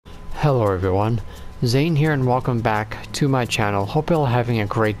Hello everyone, Zane here and welcome back to my channel. Hope you're all having a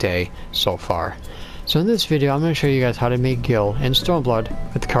great day so far. So in this video I'm going to show you guys how to make Gil in Stormblood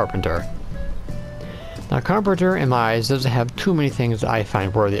with Carpenter. Now Carpenter in my eyes doesn't have too many things that I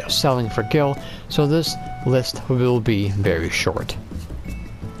find worthy of selling for Gil, so this list will be very short.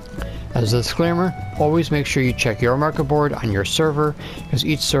 As a disclaimer, always make sure you check your market board on your server, because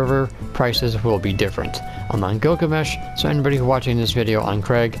each server prices will be different. I'm on Gilgamesh, so anybody who's watching this video on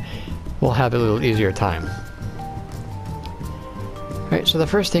Craig will have a little easier time. Alright, so the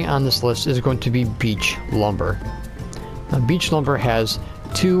first thing on this list is going to be beech lumber. Now beech lumber has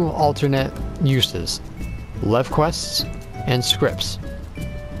two alternate uses, lev quests and scripts.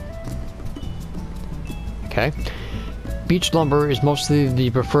 Okay. Beech lumber is mostly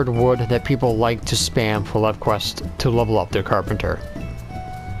the preferred wood that people like to spam for lev quests to level up their carpenter.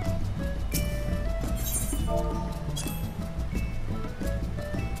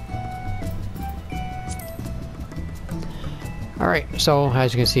 Alright, so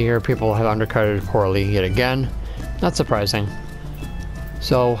as you can see here, people have undercutted poorly yet again. Not surprising.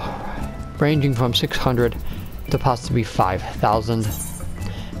 So, ranging from 600 to possibly 5,000.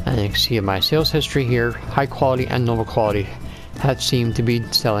 And you can see in my sales history here, high quality and normal quality have seemed to be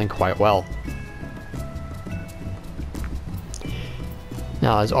selling quite well.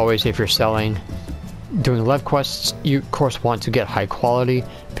 Now, as always, if you're doing lev quests, you of course want to get high quality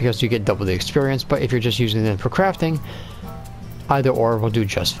because you get double the experience, but if you're just using them for crafting, either or will do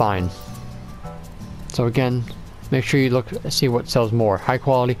just fine. So again, make sure you see what sells more, high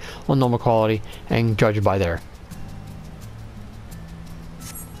quality or normal quality, and judge by there.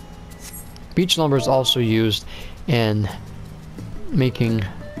 Beech lumber is also used in making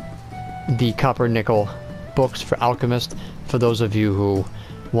the copper nickel books for Alchemist, for those of you who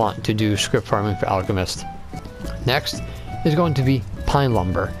want to do script farming for Alchemist. Next is going to be pine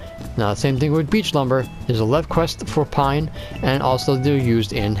lumber. Now, same thing with beech lumber. There's a lev quest for pine, and also they're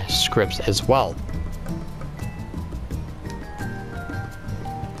used in scripts as well.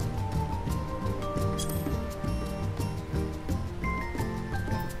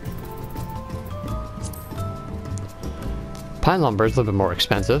 Pine lumber is a little bit more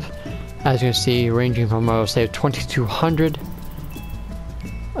expensive, as you can see, ranging from say 2,200.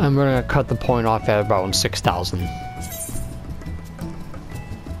 I'm going to cut the point off at about 6,000.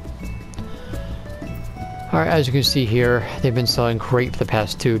 Alright, as you can see here, they've been selling great for the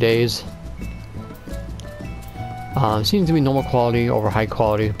past 2 days. Seems to be normal quality over high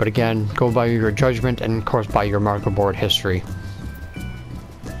quality, but again, go by your judgment and of course by your market board history.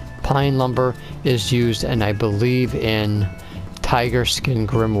 Pine lumber is used, and I believe, in tiger skin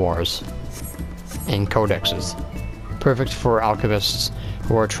grimoires and codexes. Perfect for alchemists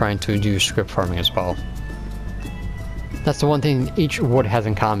who are trying to do script farming as well. That's the one thing each wood has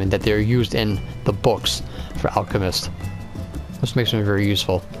in common, that they're used in the books for alchemists, which makes them very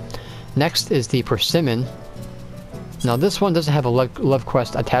useful. Next is the persimmon. Now this one doesn't have a lev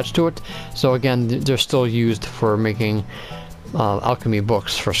quest attached to it, so again they're still used for making alchemy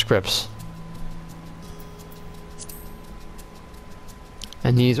books for scripts.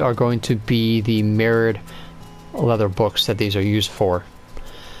 And these are going to be the mirrored leather books that these are used for.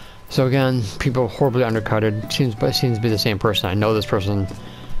 So again, people horribly undercutted. Seems to be the same person. I know this person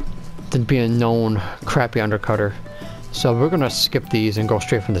to be a known crappy undercutter. So we're gonna skip these and go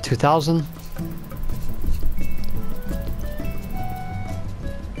straight from the 2,000.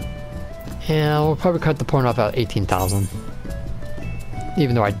 And we'll probably cut the point off at 18,000.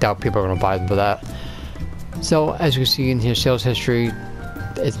 Even though I doubt people are gonna buy them for that. So as you can see in his sales history,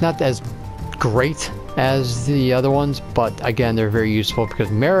 it's not as great as the other ones, but again they're very useful because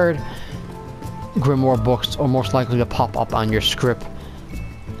mirrored grimoire books are most likely to pop up on your script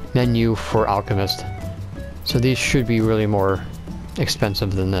menu for Alchemist, so these should be really more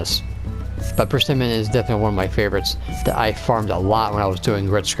expensive than this. But persimmon is definitely one of my favorites that I farmed a lot when I was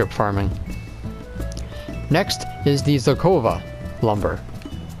doing red script farming. Next is the Zerkova lumber.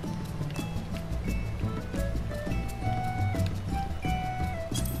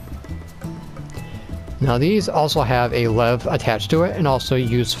 Now these also have a lev attached to it and also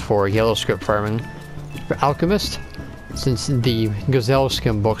used for yellow script farming for Alchemist, since the Gazelle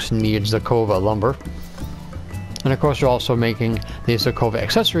skin books need Zerkova lumber. And of course they're also making the Zerkova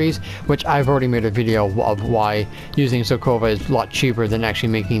accessories, which I've already made a video of why using Zerkova is a lot cheaper than actually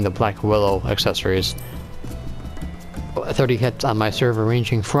making the Black Willow accessories. 30 hits on my server,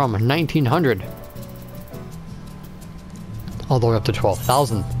 ranging from 1,900 all the way up to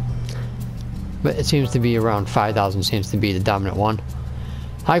 12,000. But it seems to be around 5,000 seems to be the dominant one.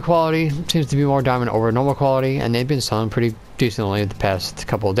 High quality seems to be more diamond over normal quality, and they've been selling pretty decently the past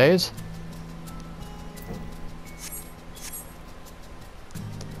couple of days.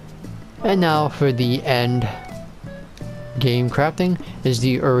 And now for the end game crafting is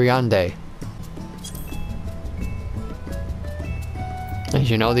the Uriande. As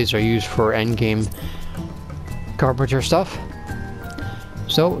you know, these are used for end game Carpenter stuff.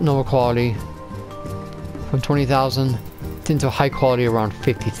 So normal quality from 20,000 into high quality around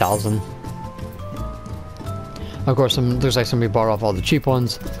 50,000. Of course, looks like somebody bought off all the cheap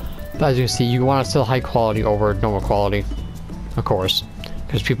ones, but as you can see, you want to still high quality over normal quality, of course,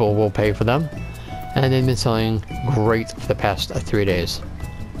 because people will pay for them, and they've been selling great for the past 3 days.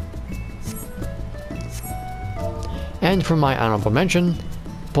 And for my honorable mention,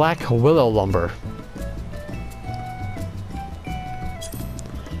 Black Willow lumber.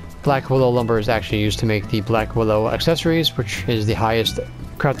 Black Willow lumber is actually used to make the Black Willow accessories, which is the highest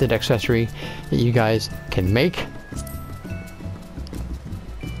crafted accessory that you guys can make.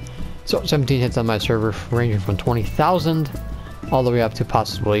 So 17 hits on my server, ranging from 20,000 all the way up to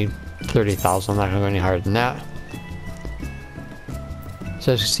possibly 30,000. I'm not going to go any higher than that.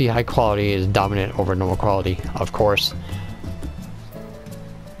 So as you see, high quality is dominant over normal quality, of course,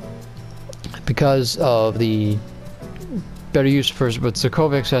 because of the better use for with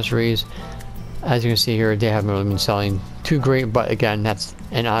Sokovia accessories. As you can see here, they haven't really been selling too great, but again, that's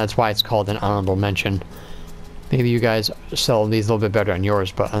why it's called an honorable mention. Maybe you guys sell these a little bit better on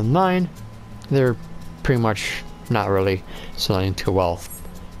yours, but on mine, they're pretty much not really selling too well.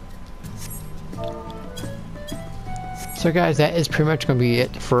 So guys, that is pretty much going to be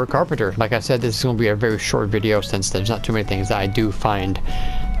it for Carpenter. Like I said, this is going to be a very short video since there's not too many things that I do find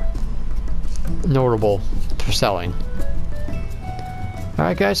notable for selling.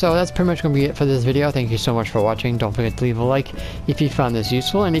 Alright guys, so that's pretty much going to be it for this video. Thank you so much for watching. Don't forget to leave a like if you found this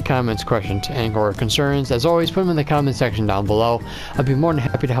useful. Any comments, questions, and or concerns, as always, put them in the comment section down below. I'd be more than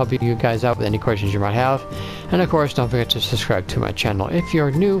happy to help you guys out with any questions you might have. And of course, don't forget to subscribe to my channel if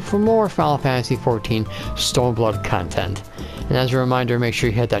you're new for more Final Fantasy XIV Stormblood content. And as a reminder, make sure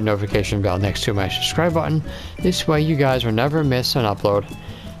you hit that notification bell next to my subscribe button. This way you guys will never miss an upload.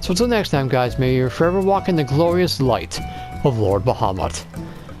 So until next time guys, may you forever walk in the glorious light of Lord Bahamut.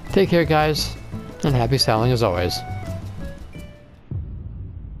 Take care guys, and happy sailing as always.